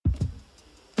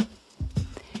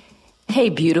Hey,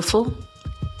 beautiful.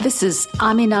 This is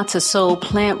Aminata Soul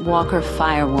Plant Walker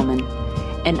Firewoman,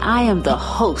 and I am the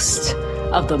host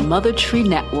of the Mother Tree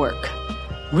Network,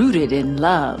 rooted in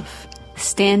love,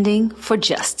 standing for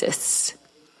justice.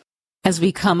 As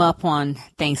we come up on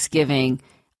Thanksgiving,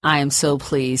 I am so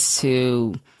pleased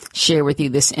to share with you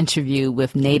this interview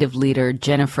with Native leader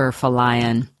Jennifer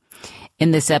Folayan.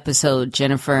 In this episode,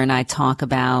 Jennifer and I talk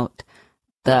about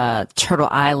the Turtle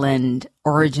Island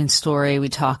origin story. We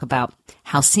talk about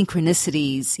how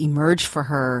synchronicities emerged for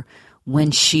her when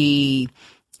she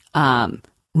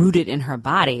rooted in her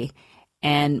body.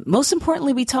 And most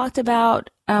importantly, we talked about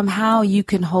how you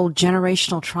can hold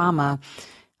generational trauma,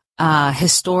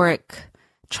 historic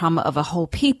trauma of a whole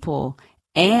people,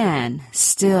 and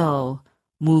still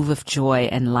move with joy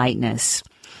and lightness.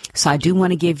 So I do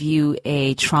want to give you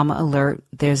a trauma alert.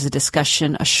 There's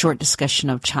a short discussion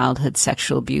of childhood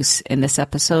sexual abuse in this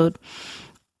episode.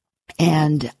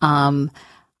 And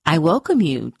I welcome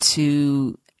you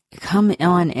to come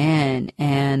on in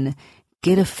and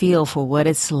get a feel for what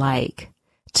it's like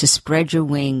to spread your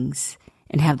wings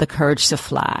and have the courage to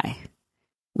fly,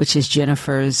 which is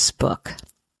Jennifer's book.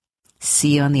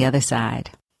 See you on the other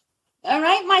side. All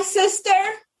right, my sister.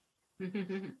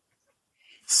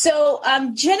 So,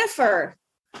 Jennifer,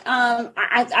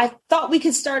 I thought we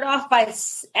could start off by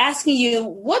asking you,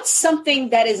 what's something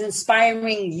that is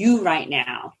inspiring you right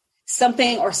now?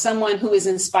 Something or someone who is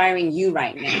inspiring you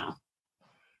right now?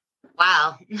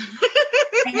 Wow.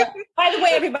 By the way,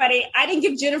 everybody, I didn't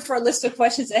give Jennifer a list of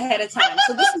questions ahead of time.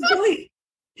 So this is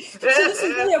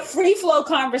really a free flow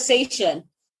conversation.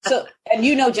 So, and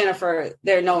you know, Jennifer,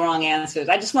 there are no wrong answers.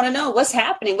 I just want to know what's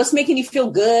happening. What's making you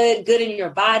feel good in your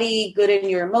body, good in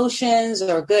your emotions,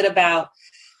 or good about,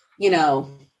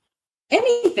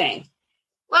 anything.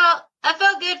 Well, I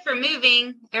felt good for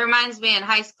moving. It reminds me in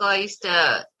high school, I used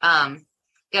to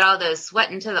get all those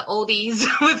sweating to the oldies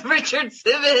with Richard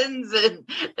Simmons, and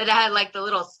that I had like the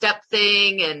little step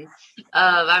thing. And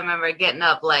I remember getting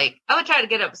up, I would try to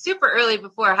get up super early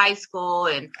before high school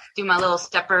and do my little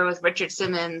stepper with Richard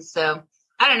Simmons. So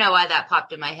I don't know why that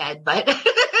popped in my head, but he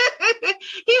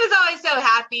was always so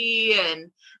happy and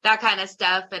that kind of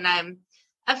stuff. And I'm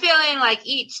feeling like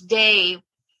each day,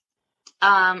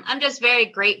 I'm just very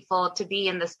grateful to be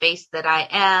in the space that I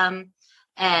am.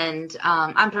 And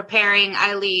I'm preparing.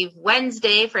 I leave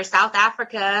Wednesday for South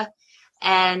Africa.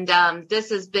 And this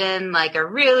has been like a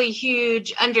really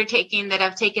huge undertaking that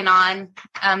I've taken on.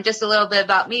 Just a little bit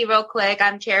about me real quick.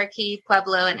 I'm Cherokee,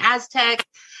 Pueblo, and Aztec.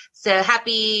 So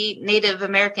happy Native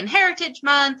American Heritage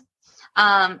Month.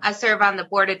 I serve on the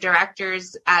board of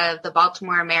directors of the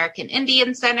Baltimore American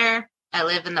Indian Center. I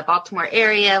live in the Baltimore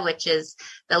area, which is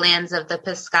the lands of the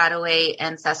Piscataway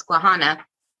and Susquehanna.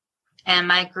 And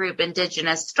my group,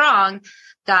 Indigenous Strong,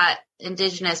 got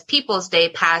Indigenous Peoples Day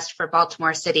passed for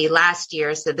Baltimore City last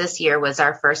year. So this year was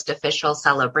our first official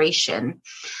celebration.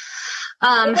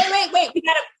 Wait.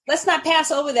 Let's not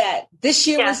pass over that. This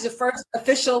year was the first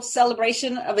official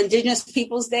celebration of Indigenous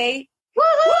Peoples Day.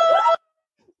 Woo-hoo!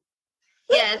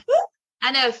 Yes.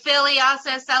 I know Philly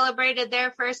also celebrated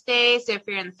their first day. So if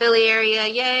you're in the Philly area,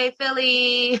 yay,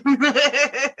 Philly.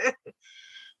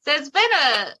 So it's been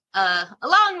a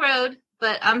long road,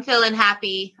 but I'm feeling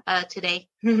happy today.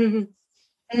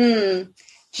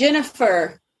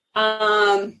 Jennifer,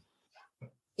 thank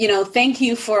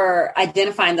you for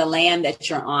identifying the land that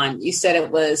you're on. You said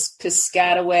it was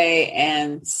Piscataway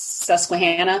and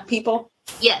Susquehanna people?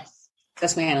 Yes.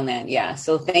 Susquehanna land, yeah.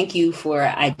 So thank you for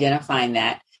identifying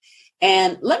that.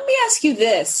 And let me ask you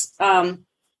this.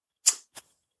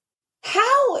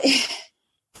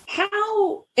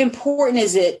 How important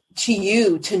is it to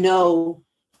you to know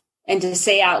and to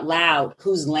say out loud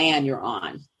whose land you're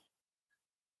on?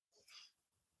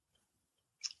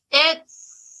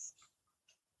 It's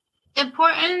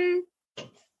important,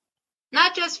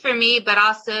 not just for me, but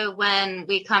also when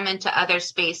we come into other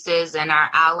spaces and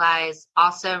our allies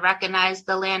also recognize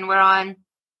the land we're on.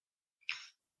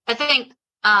 I think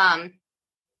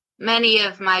many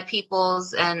of my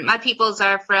peoples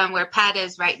are from where Pat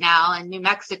is right now in New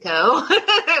Mexico.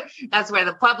 That's where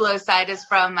the Pueblo side is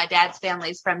from. My dad's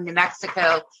family's from New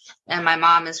Mexico and my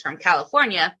mom is from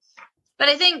California. But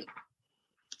I think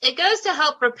it goes to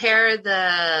help repair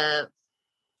the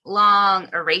long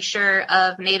erasure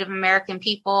of Native American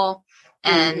people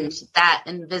and that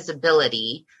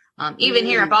invisibility. Even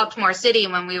here in Baltimore City,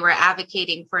 when we were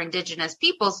advocating for Indigenous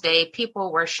Peoples Day,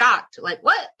 people were shocked. Like,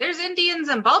 what? There's Indians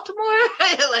in Baltimore?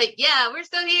 Like, yeah, we're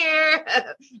still here.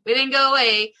 We didn't go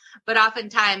away. But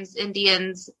oftentimes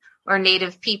Indians or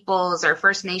Native peoples or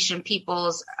First Nation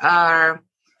peoples are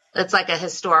it's like a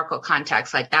historical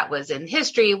context, like that was in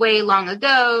history way long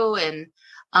ago. And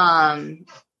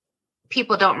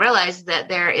people don't realize that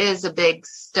there is a big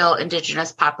still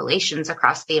indigenous populations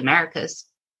across the Americas.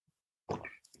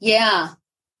 Yeah.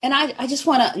 And I just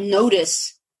want to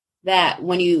notice that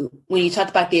when you talk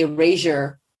about the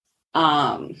erasure,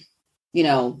 you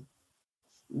know,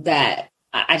 that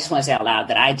I just want to say out loud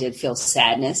that I did feel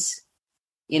sadness,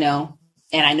 you know,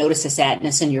 and I noticed the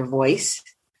sadness in your voice.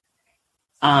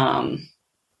 So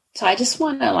I just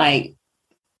want to like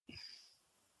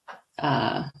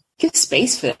give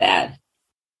space for that,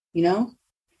 you know?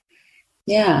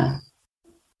 Yeah.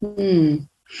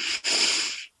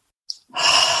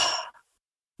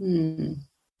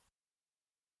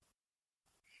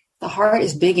 The heart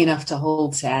is big enough to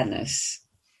hold sadness,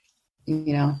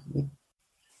 you know?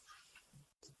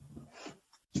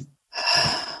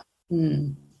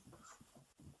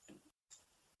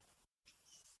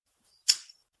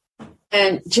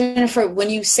 And Jennifer, when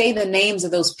you say the names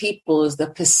of those peoples, the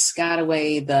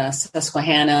Piscataway, the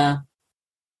Susquehanna,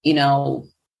 you know,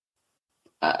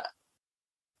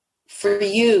 for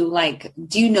you, like,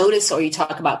 do you notice, or you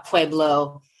talk about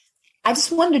Pueblo, I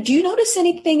just wonder, do you notice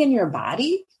anything in your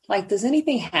body? Like, does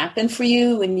anything happen for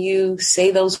you when you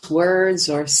say those words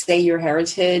or say your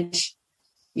heritage,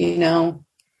 you know,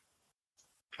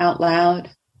 out loud?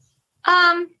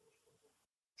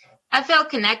 I feel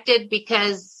connected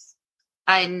because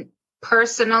I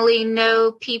personally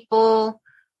know people.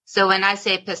 So when I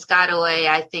say Piscataway,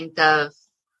 I think of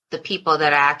the people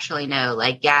that I actually know,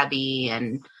 like Gabby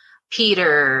and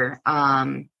Peter.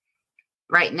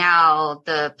 Right now,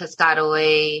 the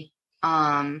Piscataway,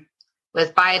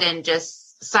 with Biden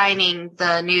just signing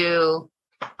the new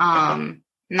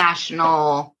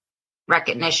national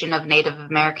recognition of Native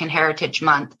American Heritage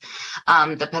Month,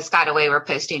 the Piscataway were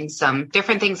posting some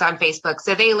different things on Facebook.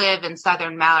 So they live in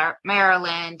Southern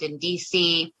Maryland and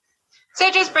DC. So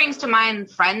it just brings to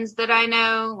mind friends that I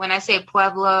know. When I say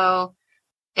Pueblo,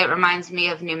 it reminds me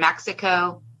of New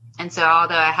Mexico. And so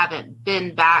although I haven't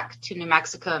been back to New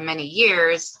Mexico in many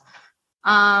years,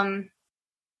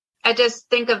 I just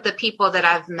think of the people that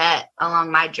I've met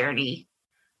along my journey.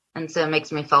 And so it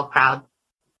makes me feel proud.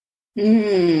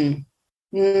 Yeah.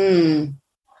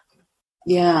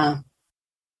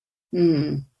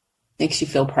 Makes you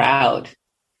feel proud.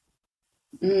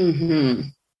 I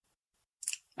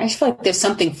just feel like there's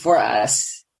something for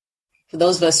us, for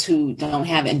those of us who don't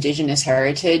have indigenous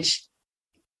heritage.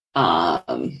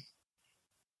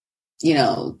 You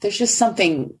know, there's just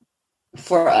something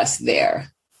for us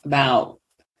there about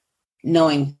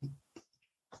knowing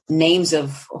names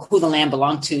of who the land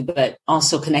belonged to, but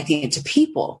also connecting it to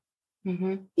people,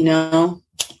 you know?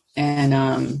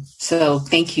 And so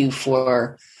thank you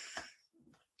for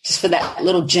that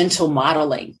little gentle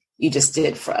modeling you just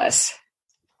did for us.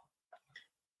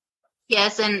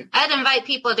 Yes, and I'd invite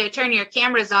people to turn your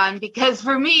cameras on because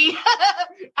for me,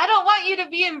 I don't want you to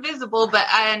be invisible, but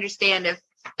I understand if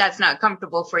that's not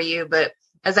comfortable for you. But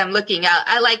as I'm looking out,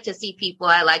 I like to see people.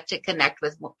 I like to connect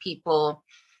with people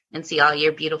and see all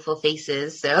your beautiful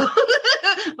faces. So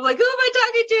I'm like, who am I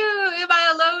talking to? Am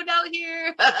I alone out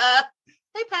here?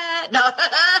 Hey, Pat. No.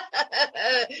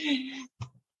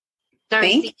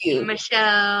 Darcy, thank you.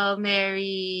 Michelle,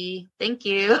 Mary. Thank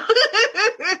you.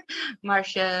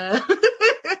 Marcia.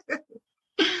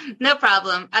 No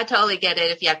problem. I totally get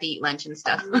it if you have to eat lunch and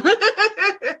stuff.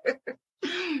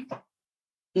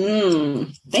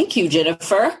 Thank you,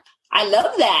 Jennifer. I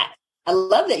love that. I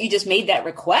love that you just made that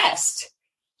request.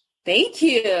 Thank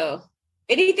you.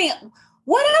 Anything?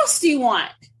 What else do you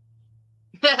want?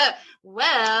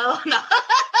 Well, no.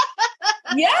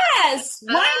 Yes.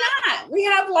 Why not? We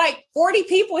have like 40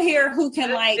 people here who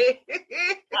can like.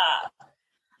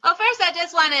 Well, first, I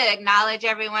just want to acknowledge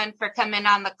everyone for coming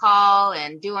on the call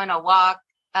and doing a walk.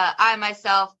 I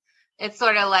myself, it's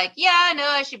sort of like, yeah, I know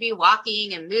I should be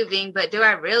walking and moving, but do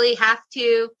I really have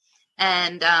to?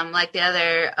 And like the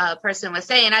other person was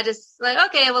saying, I just like,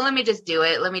 okay, well, let me just do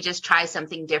it. Let me just try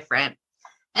something different.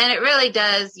 And it really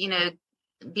does, you know,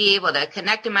 be able to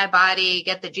connect in my body,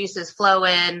 get the juices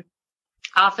flowing.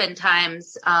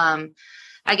 Oftentimes,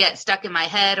 I get stuck in my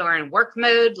head or in work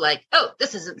mode, like, oh,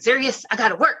 this isn't serious. I got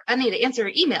to work. I need to answer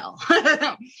an email.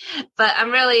 But I'm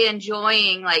really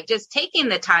enjoying like just taking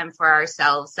the time for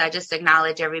ourselves. I just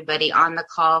acknowledge everybody on the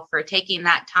call for taking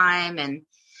that time and,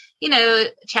 you know,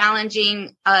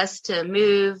 challenging us to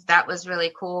move. That was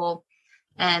really cool.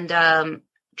 And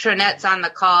Trinette's on the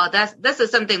call. This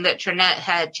is something that Trinette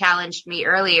had challenged me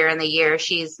earlier in the year.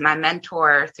 She's my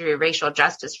mentor through Racial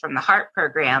Justice from the Heart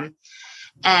program.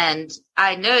 And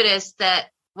I noticed that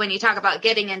when you talk about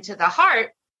getting into the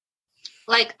heart,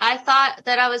 like, I thought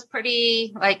that I was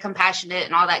pretty like compassionate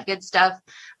and all that good stuff,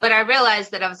 but I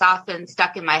realized that I was often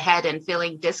stuck in my head and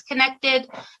feeling disconnected.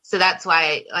 So that's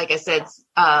why, like I said,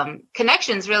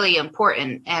 connection is really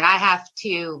important, and I have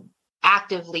to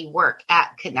actively work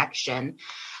at connection.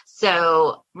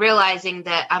 So realizing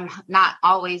that I'm not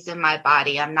always in my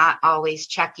body, I'm not always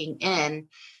checking in,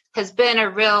 has been a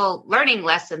real learning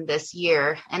lesson this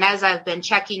year. And as I've been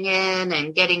checking in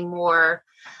and getting more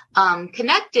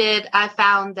connected, I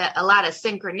found that a lot of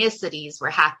synchronicities were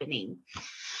happening.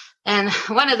 And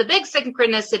one of the big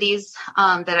synchronicities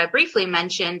that I briefly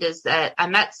mentioned is that I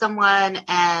met someone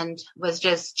and was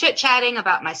just chit-chatting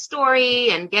about my story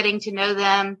and getting to know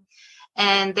them.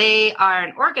 And they are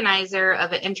an organizer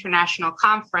of an international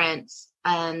conference.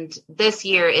 And this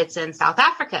year it's in South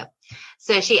Africa.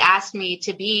 So she asked me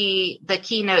to be the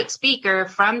keynote speaker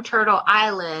from Turtle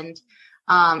Island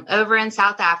over in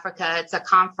South Africa. It's a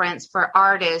conference for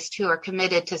artists who are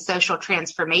committed to social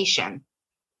transformation.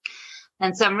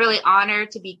 And so I'm really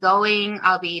honored to be going.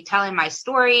 I'll be telling my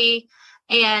story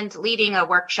and leading a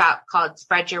workshop called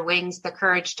Spread Your Wings, The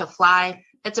Courage to Fly.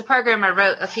 It's a program I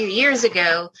wrote a few years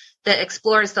ago that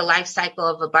explores the life cycle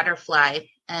of a butterfly.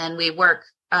 And we work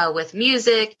with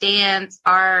music, dance,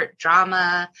 art,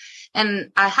 drama,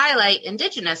 and I highlight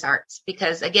indigenous arts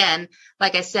because, again,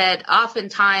 like I said,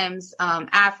 oftentimes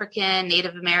African,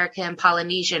 Native American,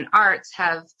 Polynesian arts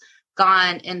have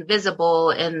gone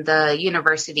invisible in the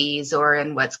universities or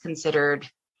in what's considered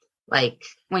like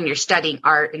when you're studying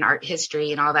art and art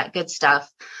history and all that good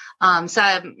stuff. So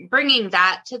I'm bringing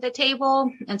that to the table.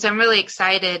 And so I'm really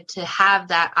excited to have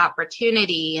that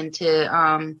opportunity and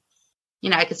to,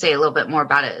 I could say a little bit more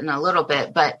about it in a little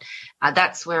bit, but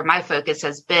that's where my focus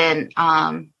has been.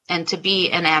 And to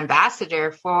be an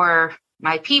ambassador for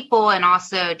my people and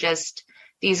also just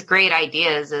these great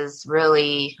ideas is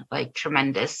really like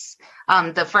tremendous.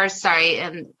 And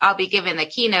I'll be giving the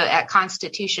keynote at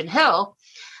Constitution Hill,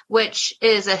 which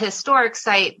is a historic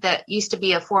site that used to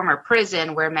be a former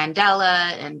prison where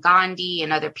Mandela and Gandhi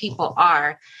and other people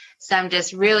are. So I'm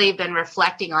just really been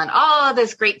reflecting on all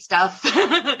this great stuff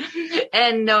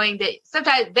and knowing that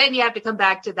sometimes then you have to come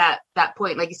back to that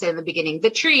point, like you said in the beginning,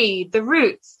 the tree, the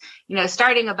roots,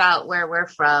 starting about where we're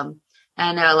from.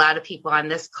 I know a lot of people on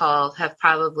this call have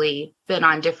probably been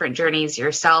on different journeys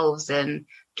yourselves in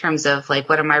terms of like,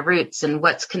 what are my roots and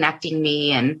what's connecting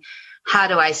me and how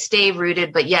do I stay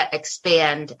rooted, but yet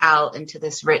expand out into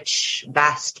this rich,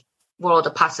 vast world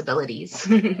of possibilities.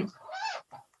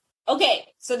 Okay,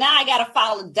 so now I got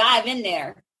to dive in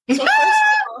there. So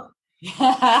first of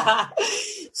all,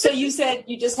 so you said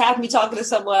you just have me talking to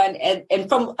someone and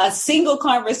from a single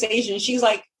conversation, she's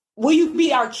like, will you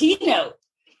be our keynote?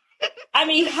 I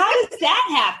mean, how does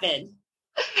that happen?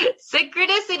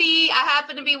 Synchronicity. I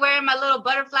happen to be wearing my little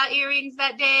butterfly earrings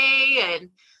that day.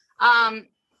 And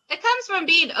it comes from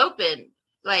being open,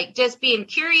 like just being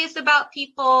curious about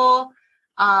people.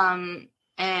 And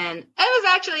it was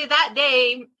actually that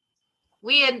day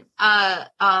we had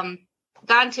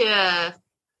gone to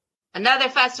another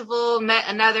festival, met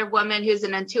another woman who's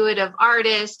an intuitive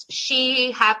artist.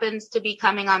 She happens to be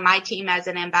coming on my team as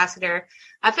an ambassador.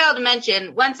 I failed to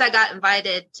mention, once I got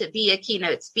invited to be a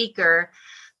keynote speaker,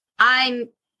 I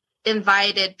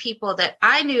invited people that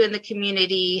I knew in the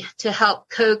community to help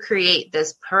co-create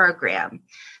this program.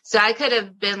 So I could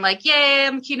have been like, yay,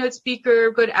 I'm a keynote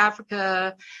speaker, go to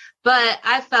Africa. But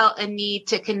I felt a need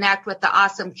to connect with the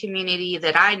awesome community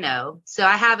that I know. So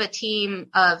I have a team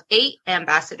of 8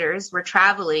 ambassadors. We're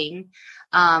traveling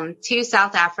to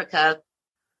South Africa.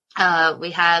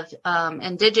 We have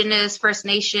Indigenous, First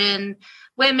Nation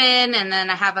women, and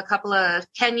then I have a couple of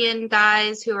Kenyan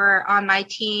guys who are on my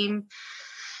team.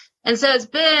 And so it's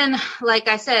been, like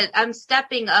I said, I'm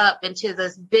stepping up into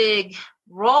this big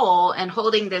role and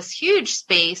holding this huge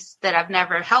space that I've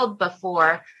never held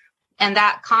before. And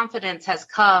that confidence has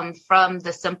come from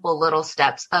the simple little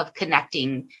steps of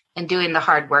connecting and doing the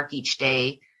hard work each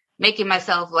day, making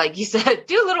myself, like you said,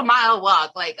 do a little mile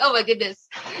walk, like, oh my goodness.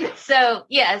 So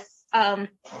yes,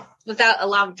 without a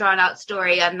long drawn out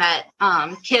story, I met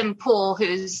Kim Poole,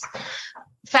 who's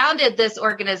founded this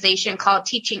organization called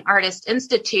Teaching Artist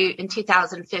Institute in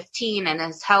 2015 and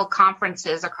has held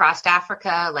conferences across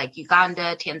Africa like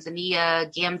Uganda,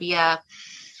 Tanzania, Gambia,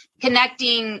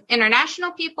 connecting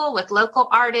international people with local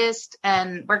artists,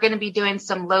 and we're going to be doing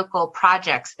some local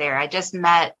projects there. I just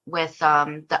met with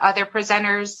the other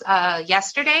presenters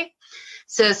yesterday.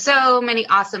 So many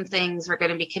awesome things. We're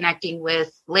going to be connecting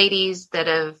with ladies that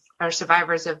are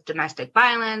survivors of domestic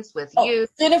violence, with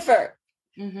youth. Jennifer,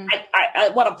 Mm-hmm. I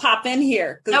want to pop in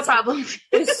here. No problem.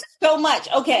 There's so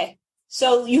much. Okay.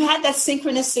 So you had that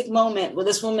synchronistic moment where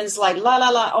this woman's like, la, la,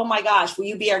 la, oh my gosh, will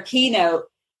you be our keynote?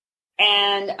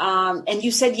 And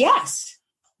you said yes.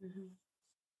 Mm-hmm.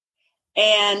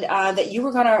 And that you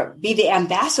were going to be the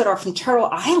ambassador from Turtle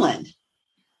Island.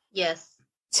 Yes.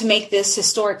 To make this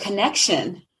historic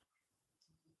connection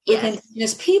with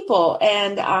Indigenous people.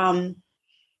 And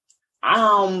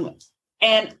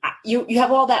you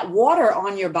have all that water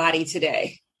on your body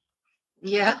today.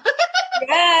 Yeah.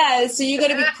 Yes. So you're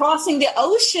going to be crossing the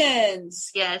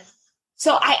oceans. Yes.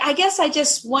 So I guess I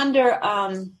just wonder,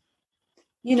 I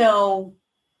don't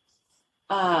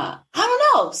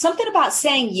know, something about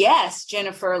saying yes,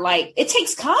 Jennifer, like it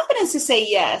takes confidence to say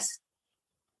yes.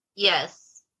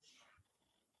 Yes.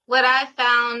 What I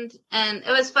found, and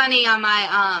it was funny on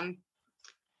my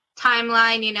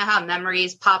timeline, you know how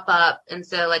memories pop up. And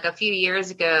so like a few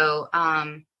years ago,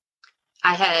 I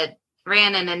had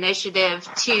ran an initiative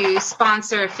to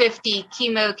sponsor 50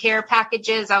 chemo care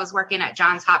packages. I was working at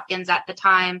Johns Hopkins at the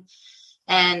time,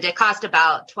 and it cost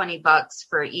about $20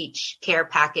 for each care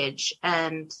package.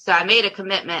 And so I made a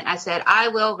commitment. I said, I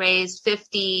will raise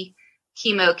 50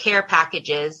 chemo care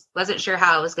packages. Wasn't sure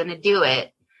how I was going to do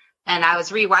it. And I was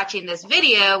rewatching this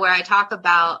video where I talk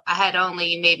about I had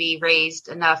only maybe raised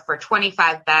enough for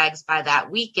 25 bags by that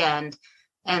weekend.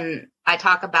 And I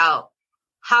talk about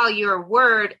how your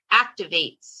word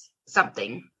activates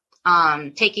something.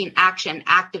 Taking action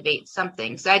activates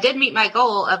something. So I did meet my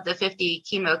goal of the 50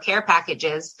 chemo care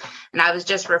packages. And I was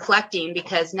just reflecting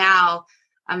because now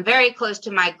I'm very close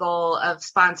to my goal of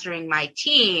sponsoring my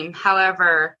team.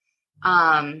 However,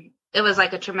 it was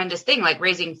like a tremendous thing, like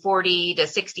raising $40,000 to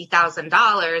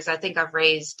 $60,000. I think I've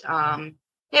raised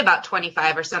about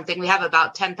 25 or something. We have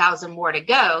about 10,000 more to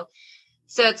go.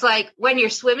 So it's like when you're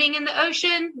swimming in the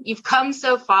ocean, you've come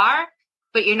so far,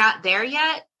 but you're not there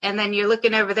yet. And then you're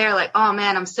looking over there like, oh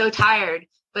man, I'm so tired.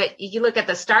 But you look at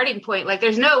the starting point, like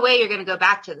there's no way you're going to go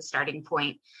back to the starting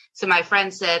point. So my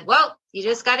friend said, well, you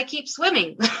just got to keep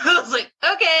swimming. I was like,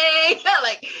 okay,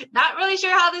 like not really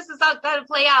sure how this is all going to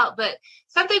play out, but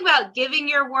something about giving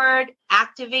your word,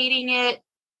 activating it,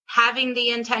 having the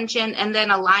intention, and then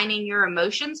aligning your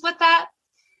emotions with that.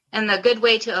 And the good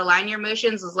way to align your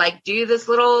emotions is like do this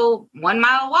little 1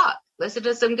 mile walk, listen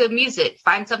to some good music,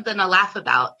 find something to laugh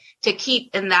about to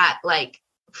keep in that like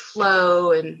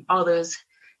flow and all those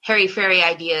hairy fairy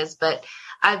ideas. But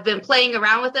I've been playing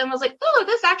around with them. I was like, oh,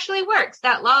 this actually works.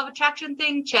 That law of attraction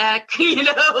thing, check,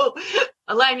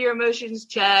 align your emotions,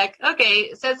 check.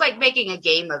 Okay. So it's like making a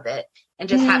game of it and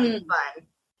just having fun.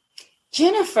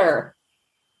 Jennifer.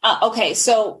 Okay.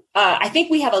 So I think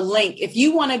we have a link. If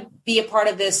you want to be a part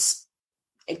of this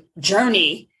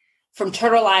journey from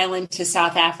Turtle Island to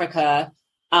South Africa,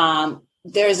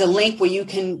 there's a link where you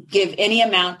can give any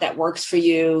amount that works for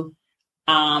you.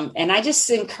 And I just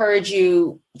encourage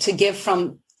you to give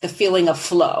from the feeling of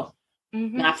flow,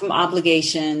 not from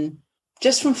obligation,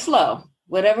 just from flow,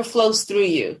 whatever flows through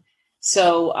you.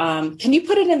 So can you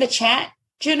put it in the chat,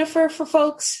 Jennifer, for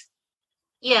folks?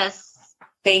 Yes.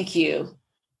 Thank you.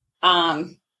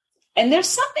 And there's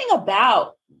something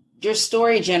about your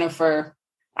story, Jennifer.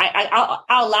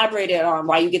 I'll elaborate it on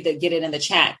why you get it in the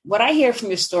chat. What I hear from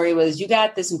your story was you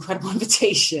got this incredible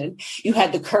invitation. You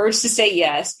had the courage to say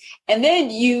yes. And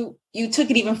then you took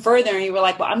it even further and you were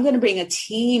like, well, I'm going to bring a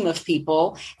team of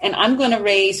people and I'm going to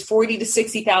raise $40,000 to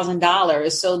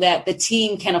 $60,000 so that the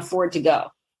team can afford to go.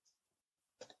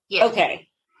 Yeah. Okay.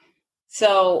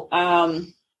 So,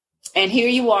 and here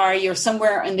you are, you're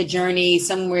somewhere in the journey,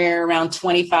 somewhere around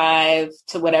 25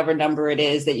 to whatever number it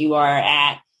is that you are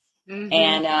at.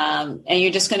 And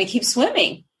you're just going to keep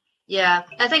swimming. Yeah.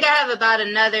 I think I have about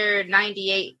another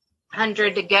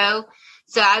 9,800 to go.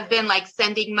 So I've been like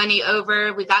sending money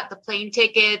over. We got the plane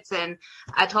tickets and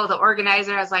I told the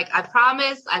organizer, I was like, I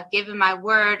promise, I've given my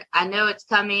word. I know it's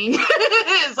coming.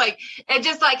 It's like, and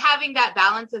just like having that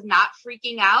balance of not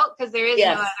freaking out because there is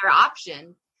no other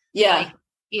option. Yeah. Like,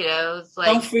 it's like,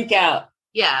 don't freak out.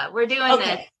 Yeah, we're doing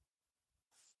this.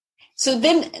 So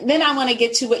then I want to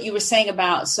get to what you were saying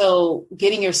about, so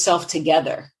getting yourself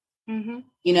together,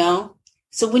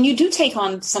 so when you do take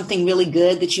on something really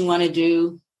good that you want to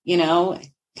do,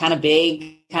 kind of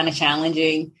big, kind of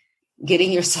challenging,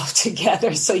 getting yourself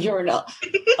together. So you're in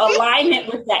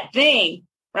alignment with that thing,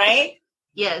 right?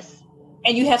 Yes.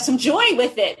 And you have some joy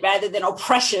with it rather than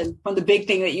oppression from the big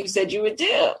thing that you said you would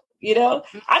do.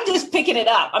 I'm just picking it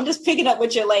up. I'm just picking up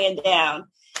what you're laying down.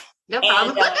 No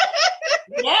problem.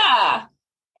 Yeah.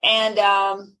 And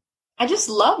I just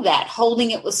love that.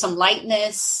 Holding it with some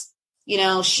lightness,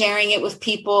 sharing it with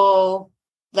people,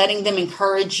 letting them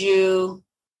encourage you,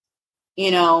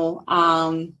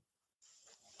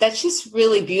 that's just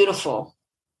really beautiful.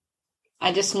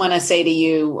 I just want to say to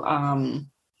you,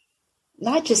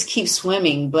 not just keep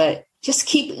swimming, but just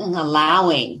keep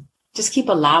allowing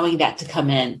that to come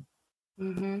in.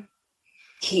 Mm-hmm.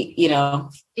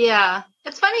 Yeah.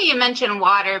 It's funny you mentioned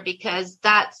water, because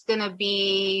that's going to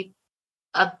be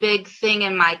a big thing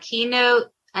in my keynote.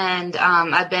 And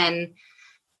I've been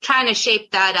trying to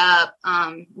shape that up.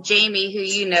 Jamie, who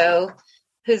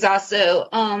who's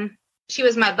also, she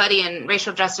was my buddy in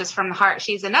Racial Justice from the Heart.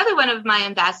 She's another one of my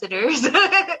ambassadors.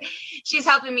 She's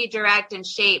helping me direct and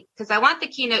shape, because I want the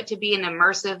keynote to be an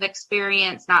immersive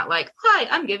experience, not like, hi,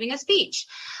 I'm giving a speech.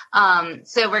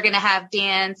 So we're going to have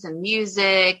dance and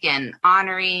music and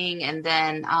honoring. And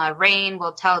then Rain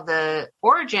will tell the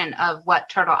origin of what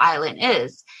Turtle Island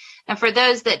is. And for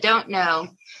those that don't know,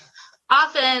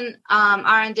 often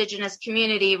our Indigenous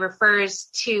community refers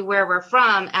to where we're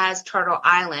from as Turtle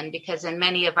Island, because in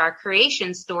many of our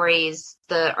creation stories,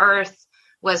 the earth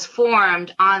was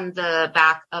formed on the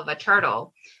back of a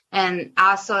turtle. And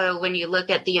also when you look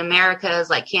at the Americas,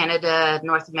 like Canada,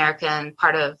 North America, and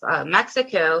part of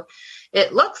Mexico,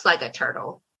 it looks like a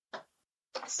turtle.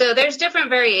 So there's different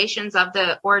variations of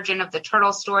the origin of the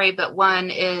turtle story, but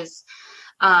one is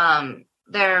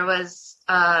there was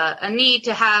a need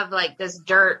to have like this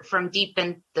dirt from deep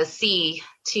in the sea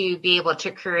to be able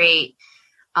to create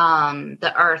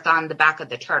the earth on the back of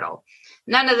the turtle.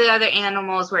 None of the other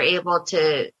animals were able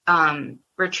to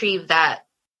retrieve that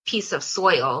piece of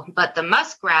soil, but the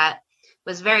muskrat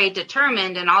was very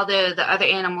determined. And although the other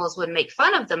animals would make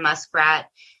fun of the muskrat,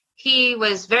 he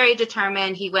was very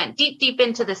determined. He went deep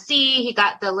into the sea. He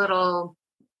got the little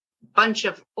bunch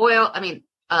of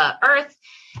earth,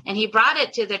 and he brought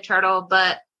it to the turtle.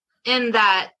 But in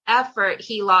that effort,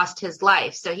 he lost his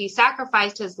life. So he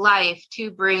sacrificed his life to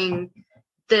bring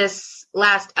this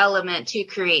last element to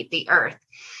create the earth.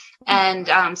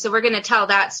 And so we're going to tell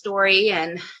that story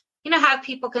and, have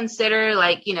people consider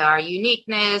our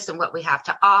uniqueness and what we have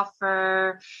to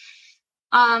offer.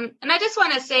 And I just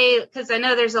want to say, because I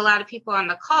know there's a lot of people on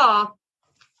the call,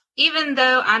 even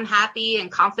though I'm happy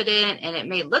and confident and it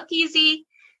may look easy,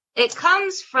 it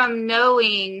comes from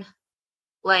knowing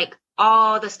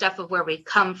all the stuff of where we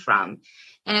come from.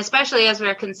 And especially as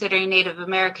we're considering Native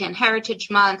American Heritage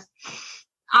Month,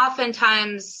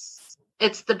 oftentimes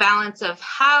it's the balance of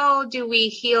how do we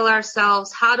heal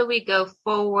ourselves? How do we go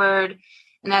forward?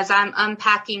 And as I'm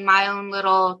unpacking my own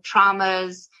little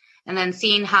traumas and then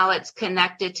seeing how it's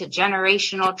connected to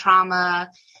generational trauma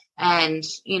and,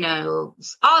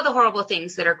 all the horrible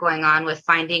things that are going on with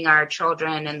finding our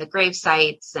children and the grave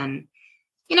sites and,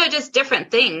 just different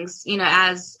things,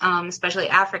 as especially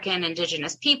African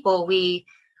Indigenous people, we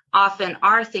often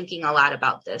are thinking a lot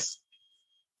about this.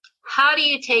 How do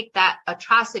you take that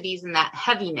atrocities and that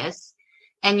heaviness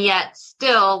and yet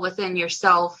still within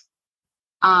yourself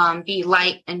be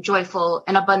light and joyful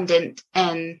and abundant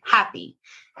and happy?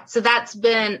 So that's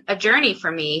been a journey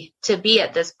for me to be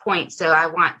at this point. So I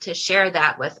want to share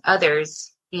that with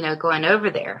others, going over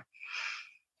there.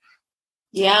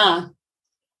 Yeah.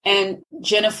 And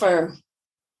Jennifer,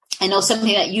 I know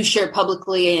something that you shared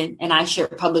publicly and I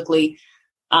shared publicly,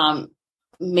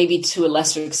 maybe to a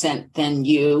lesser extent than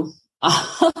you.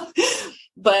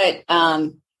 But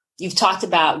you've talked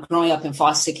about growing up in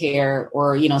foster care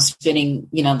or, spending,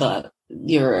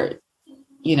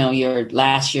 your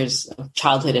last years of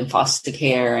childhood in foster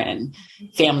care and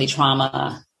family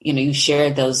trauma. You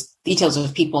shared those details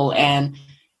with people. And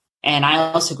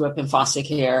I also grew up in foster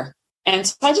care. And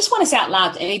so I just want to say out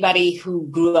loud to anybody who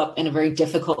grew up in a very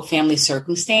difficult family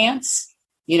circumstance,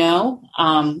 you're not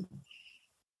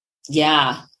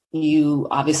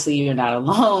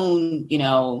alone,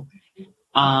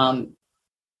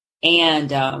 and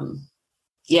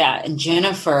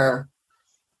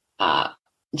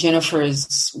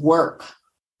Jennifer's work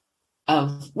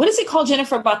of, what is it called,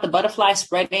 Jennifer, about the butterfly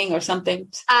spreading or something?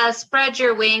 Spread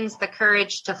Your Wings, the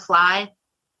Courage to Fly.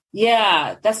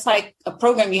 Yeah, that's like a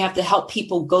program you have to help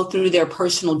people go through their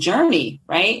personal journey,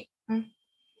 right?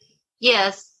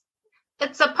 Yes.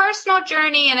 It's a personal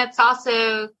journey and it's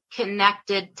also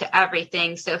connected to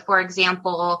everything. So for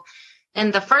example,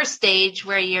 in the first stage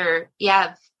where you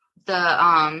have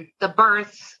the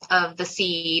birth of the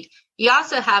seed, you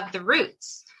also have the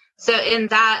roots. So in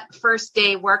that first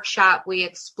day workshop, we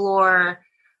explore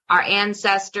our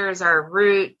ancestors, our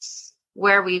roots,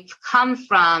 where we've come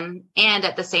from, and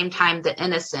at the same time, the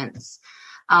innocence.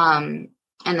 And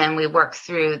then we work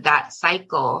through that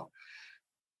cycle.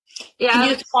 Yeah. Can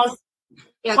you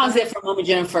pause there for a moment,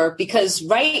 Jennifer, because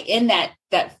right in that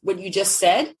what you just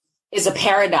said is a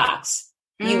paradox.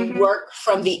 Mm-hmm. You work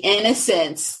from the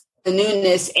innocence The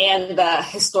newness and the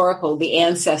historical, the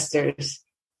ancestors,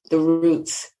 the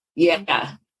roots.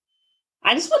 Yeah.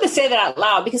 I just want to say that out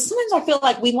loud because sometimes I feel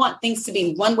like we want things to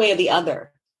be one way or the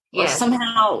other. Or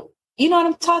somehow, you know what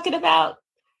I'm talking about?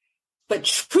 But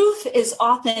truth is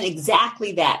often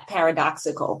exactly that,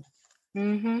 paradoxical.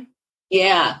 Mm-hmm.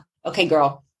 Yeah. Okay,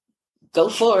 girl, go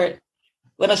for it.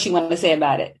 What else you want to say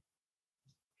about it?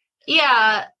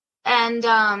 Yeah. And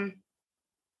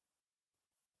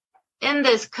in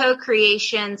this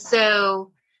co-creation,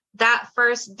 so that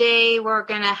first day, we're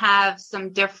going to have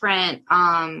some different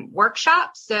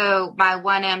workshops. So my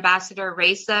one ambassador,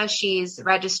 Raisa, she's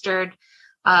registered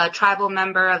tribal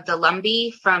member of the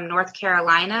Lumbee from North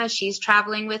Carolina. She's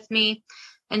traveling with me,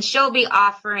 and she'll be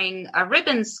offering a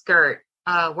ribbon skirt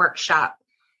workshop.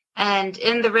 And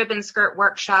in the ribbon skirt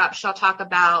workshop, she'll talk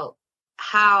about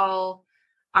how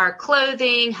our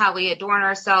clothing, how we adorn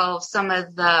ourselves, some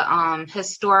of the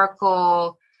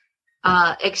historical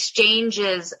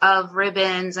exchanges of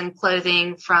ribbons and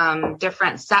clothing from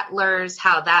different settlers,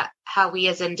 how we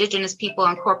as Indigenous people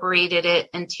incorporated it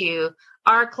into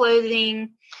our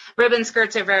clothing. Ribbon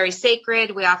skirts are very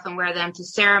sacred. We often wear them to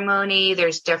ceremony.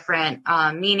 There's different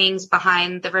meanings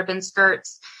behind the ribbon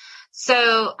skirts.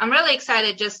 So I'm really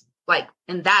excited just like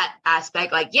in that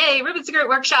aspect, like, yay, ribbon skirt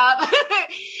workshop.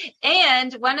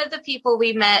 And one of the people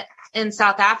we met in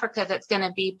South Africa that's going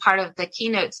to be part of the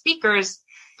keynote speakers,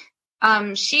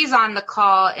 she's on the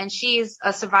call, and she's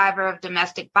a survivor of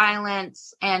domestic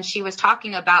violence. And she was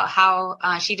talking about how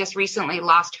she just recently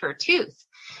lost her tooth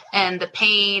and the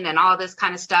pain and all this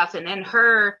kind of stuff. And in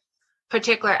her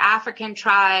particular African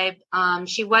tribe,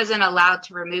 she wasn't allowed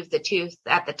to remove the tooth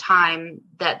at the time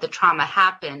that the trauma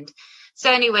happened. So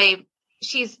anyway,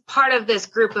 she's part of this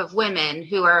group of women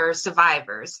who are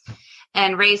survivors.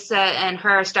 And Raisa and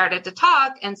her started to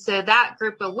talk. And so that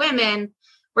group of women,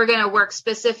 we're going to work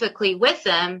specifically with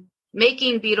them,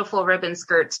 making beautiful ribbon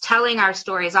skirts, telling our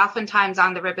stories. Oftentimes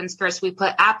on the ribbon skirts, we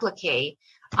put applique.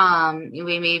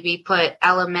 We maybe put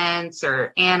elements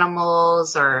or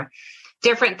animals or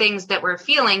different things that we're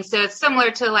feeling. So it's similar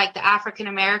to like the African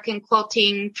American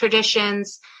quilting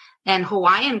traditions and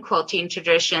Hawaiian quilting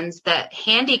traditions, that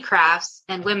handicrafts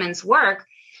and women's work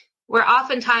were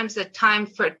oftentimes a time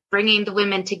for bringing the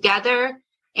women together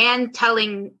and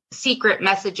telling secret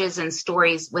messages and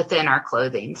stories within our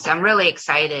clothing. So I'm really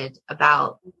excited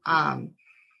about,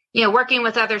 working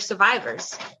with other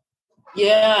survivors.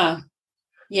 Yeah.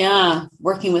 Yeah.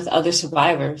 Working with other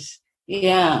survivors.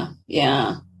 Yeah.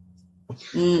 Yeah.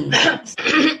 Let's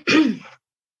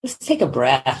take a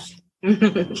breath.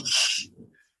 Mm.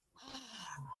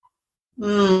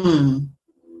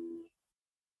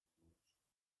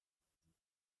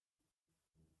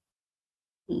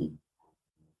 Mm.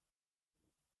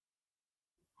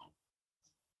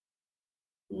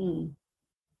 Mm.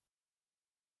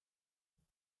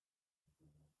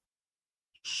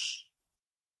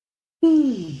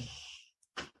 Mm.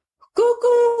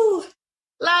 Cuckoo!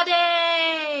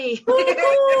 Lade!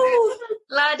 Cuckoo!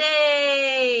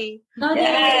 Lade!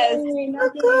 Yes.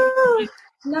 Cuckoo!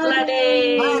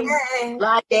 Lade!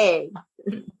 Lade.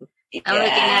 I'm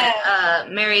looking at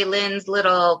Mary Lynn's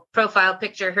little profile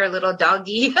picture, her little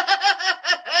doggy.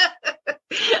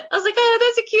 I was like, oh,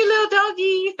 that's a cute little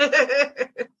doggy.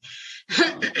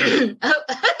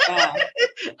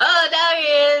 Oh, there he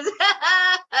is.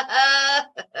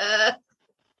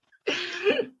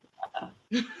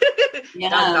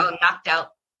 Dog's all knocked out.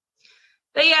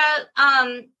 But yeah,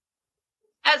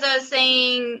 as I was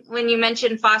saying, when you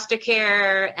mentioned foster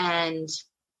care, and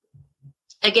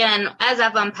again, as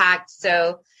I've unpacked,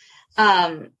 so,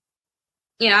 I'm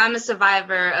a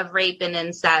survivor of rape and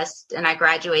incest, and I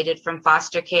graduated from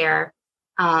foster care.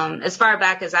 As far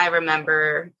back as I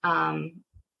remember, I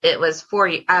was 4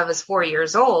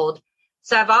 years old.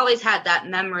 So I've always had that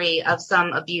memory of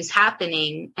some abuse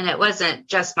happening, and it wasn't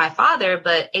just my father,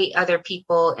 but 8 other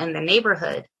people in the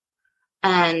neighborhood.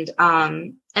 And,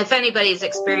 if anybody's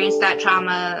experienced that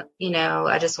trauma,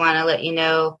 I just want to let you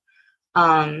know,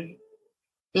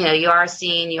 you are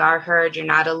seen, you are heard, you're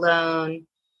not alone,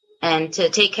 and to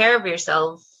take care of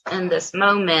yourself in this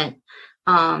moment.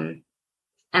 And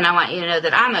I want you to know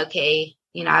that I'm okay.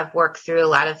 I've worked through a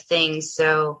lot of things.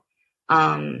 So,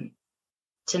 to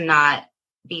not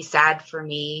be sad for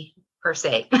me per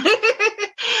se, but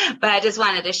I just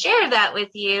wanted to share that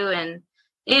with you. And,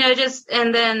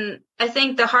 and then I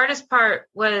think the hardest part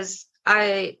was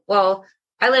I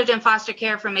lived in foster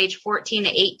care from age 14 to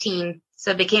 18.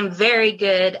 So I became very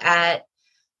good at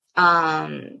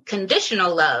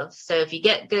conditional love. So if you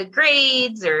get good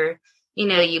grades, or,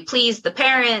 you please the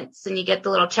parents, and you get the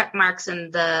little check marks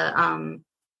in the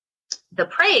the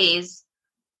praise,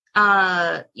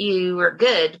 you were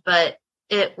good, but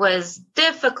it was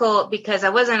difficult because I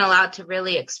wasn't allowed to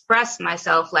really express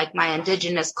myself like my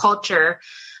indigenous culture.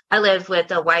 I lived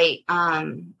with a white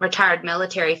retired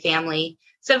military family.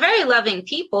 So very loving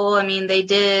people. I mean, they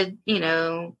did,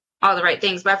 all the right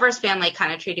things. My first family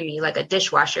kind of treated me like a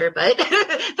dishwasher, but the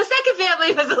second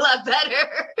family was a lot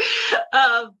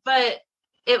better. But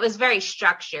it was very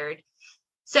structured.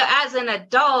 So as an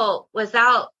adult,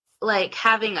 without like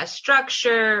having a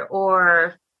structure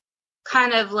or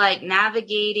kind of like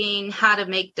navigating how to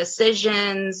make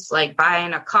decisions, like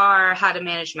buying a car, how to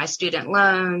manage my student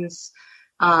loans.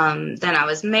 Then I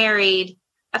was married.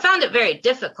 I found it very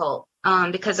difficult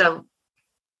because I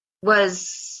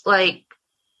was like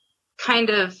kind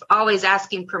of always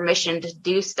asking permission to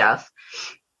do stuff.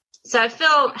 So I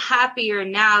feel happier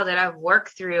now that I've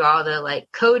worked through all the like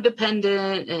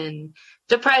codependent and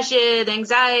depression,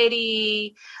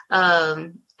 anxiety,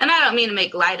 and I don't mean to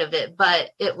make light of it,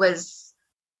 but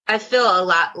I feel a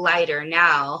lot lighter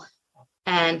now.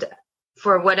 And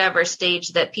for whatever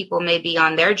stage that people may be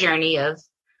on their journey of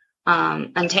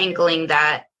untangling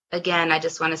that, again, I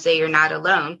just want to say you're not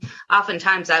alone.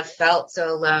 Oftentimes I've felt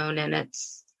so alone, and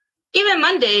it's even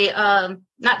Monday,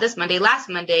 not this Monday, last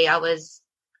Monday, I was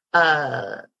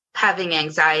having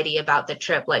anxiety about the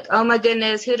trip. Like, oh my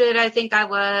goodness, who did I think I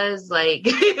was? Like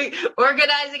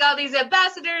organizing all these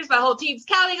ambassadors, my whole team's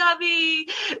counting on me.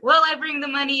 Will I bring the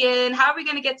money in? How are we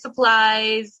going to get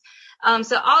supplies?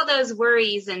 So all those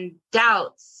worries and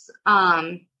doubts,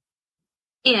 I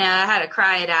had to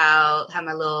cry it out, have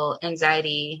my little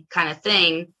anxiety kind of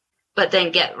thing, but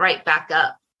then get right back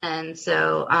up. And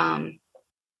so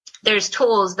there's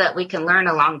tools that we can learn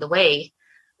along the way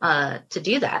to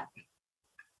do that.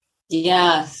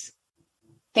 Yes.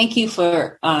 Thank you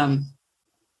for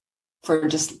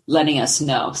just letting us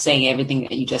know, saying everything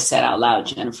that you just said out loud,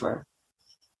 Jennifer.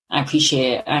 I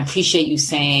appreciate it. I appreciate you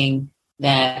saying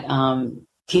that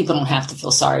people don't have to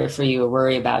feel sorry for you or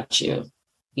worry about you.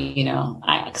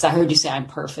 Because I heard you say I'm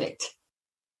perfect.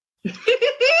 I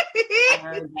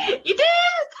heard that. You did.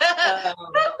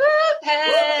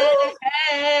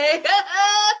 Hey.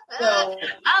 So,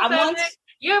 I'm perfect.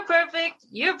 You're perfect.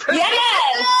 You're perfect.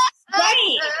 Yes.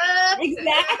 Right.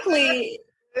 Exactly.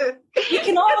 We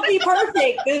can all be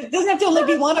perfect. It doesn't have to only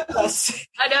be one of us.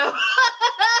 I know.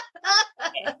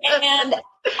 And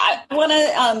I want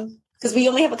to, because we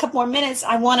only have a couple more minutes,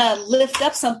 I want to lift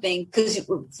up something, because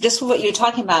just what you're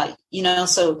talking about,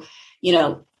 so,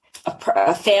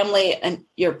 a family and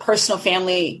your personal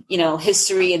family,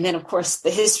 history, and then, of course, the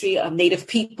history of Native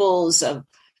peoples, of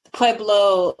the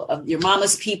Pueblo, of your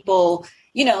mama's people,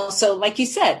 so like you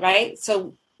said, right?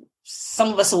 So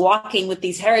some of us are walking with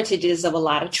these heritages of a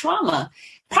lot of trauma,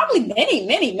 probably many,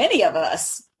 many, many of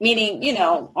us, meaning,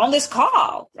 on this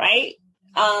call, right?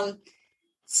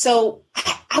 So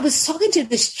I was talking to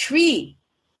this tree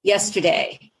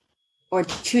yesterday or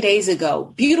 2 days ago,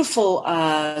 beautiful,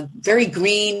 very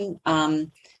green,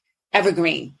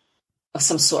 evergreen of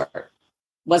some sort,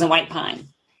 wasn't white pine.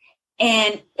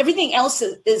 And everything else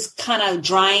is kind of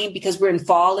drying because we're in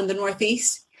fall in the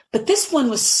Northeast. But this one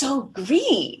was so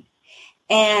green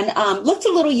and looked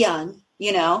a little young,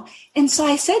 And so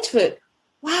I said to it,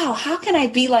 wow, how can I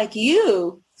be like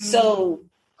you, so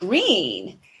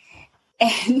green?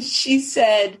 And she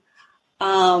said,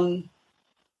 I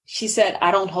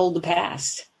don't hold the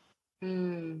past.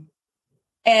 And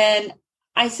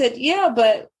I said, yeah,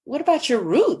 but what about your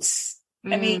roots?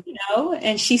 I mean,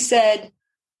 and she said,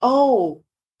 oh,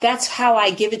 that's how I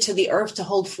give it to the earth to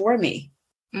hold for me.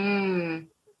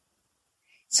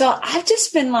 So I've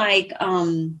just been like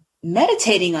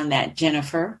meditating on that,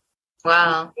 Jennifer.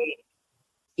 Wow.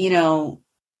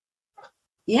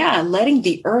 Letting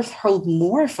the earth hold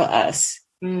more for us,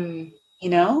 One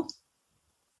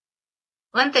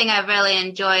thing I've really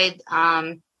enjoyed,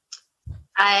 I'm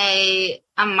a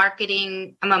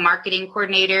marketing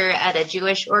coordinator at a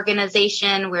Jewish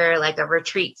organization. We're like a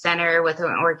retreat center with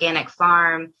an organic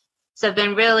farm. So I've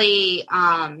been really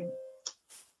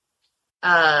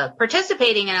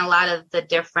participating in a lot of the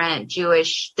different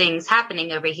Jewish things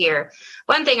happening over here.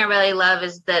 One thing I really love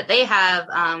is that they have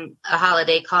a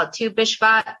holiday called Tu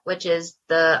B'Shvat, which is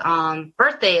the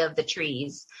birthday of the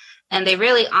trees. And they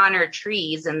really honor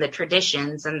trees and the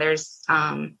traditions. And there's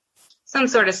some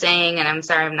sort of saying, and I'm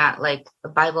sorry, I'm not like a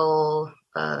Bible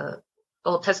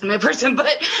Old Testament person, but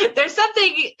there's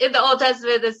something in the Old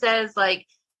Testament that says, like,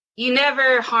 you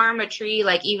never harm a tree,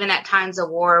 like even at times of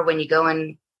war, when you go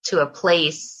into a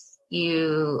place,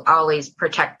 you always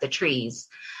protect the trees.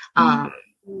 And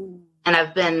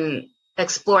I've been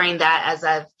exploring that as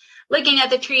I've looking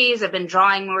at the trees. I've been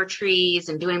drawing more trees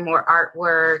and doing more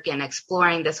artwork and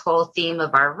exploring this whole theme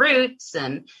of our roots.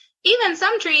 And even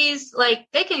some trees, like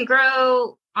they can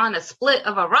grow on a split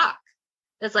of a rock.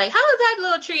 It's like, how is that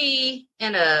little tree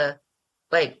in a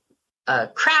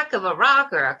crack of a rock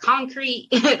or a concrete?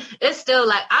 It's still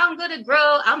like, I'm going to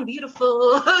grow. I'm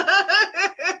beautiful.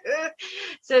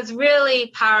 So it's really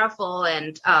powerful.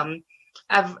 And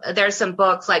there's some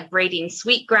books like Braiding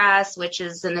Sweetgrass, which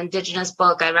is an indigenous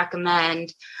book I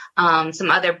recommend.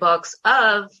 Some other books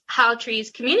of how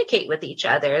trees communicate with each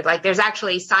other. Like there's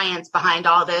actually science behind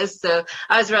all this. So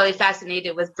I was really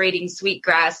fascinated with Braiding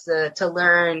Sweetgrass to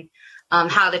learn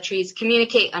how the trees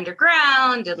communicate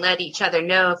underground and let each other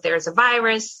know if there's a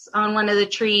virus on one of the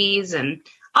trees and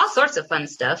all sorts of fun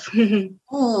stuff.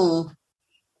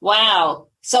 Wow.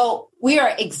 So we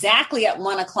are exactly at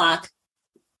 1:00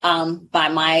 by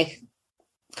my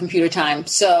computer time.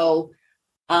 So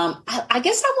I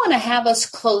guess I want to have us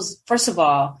close. First of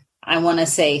all, I want to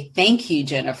say thank you,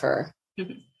 Jennifer.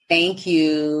 Thank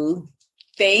you.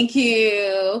 Thank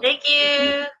you. Thank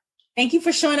you. Thank you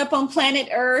for showing up on planet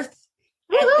Earth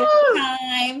at this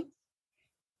time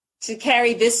to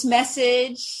carry this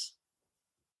message,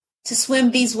 to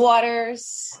swim these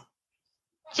waters.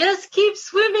 Just keep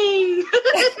swimming.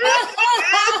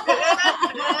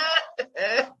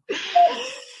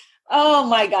 Oh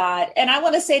my God. And I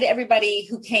want to say to everybody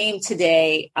who came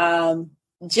today,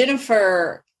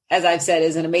 Jennifer, as I've said,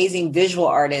 is an amazing visual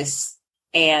artist,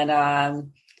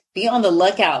 and be on the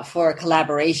lookout for a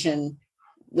collaboration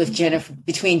with Jennifer,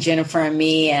 between Jennifer and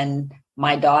me and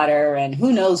my daughter, and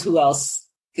who knows who else,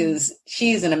 because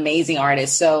she's an amazing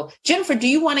artist. So Jennifer, do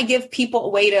you want to give people a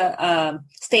way to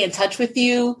stay in touch with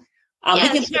you? We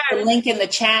can put the link in the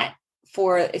chat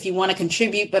for if you want to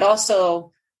contribute, but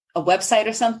also a website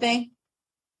or something.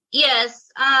 Yes.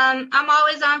 I'm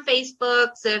always on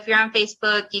Facebook. So if you're on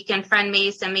Facebook, you can friend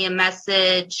me, send me a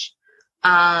message.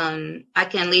 I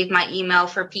can leave my email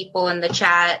for people in the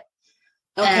chat.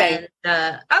 Okay.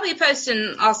 And I'll be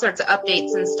posting all sorts of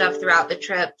updates and stuff throughout the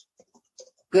trip.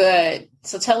 Good.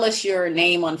 So tell us your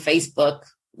name on Facebook.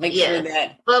 Make sure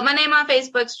that. Well, my name on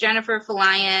Facebook's Jennifer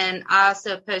Folayan. I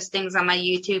also post things on my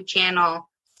YouTube channel.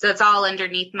 So it's all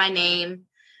underneath my name.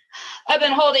 I've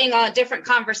been holding different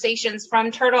conversations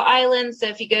from Turtle Island. So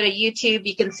if you go to YouTube,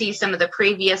 you can see some of the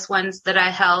previous ones that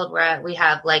I held where we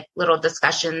have like little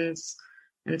discussions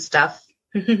and stuff.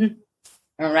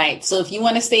 All right. So if you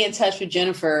want to stay in touch with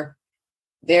Jennifer,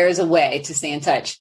 there is a way to stay in touch.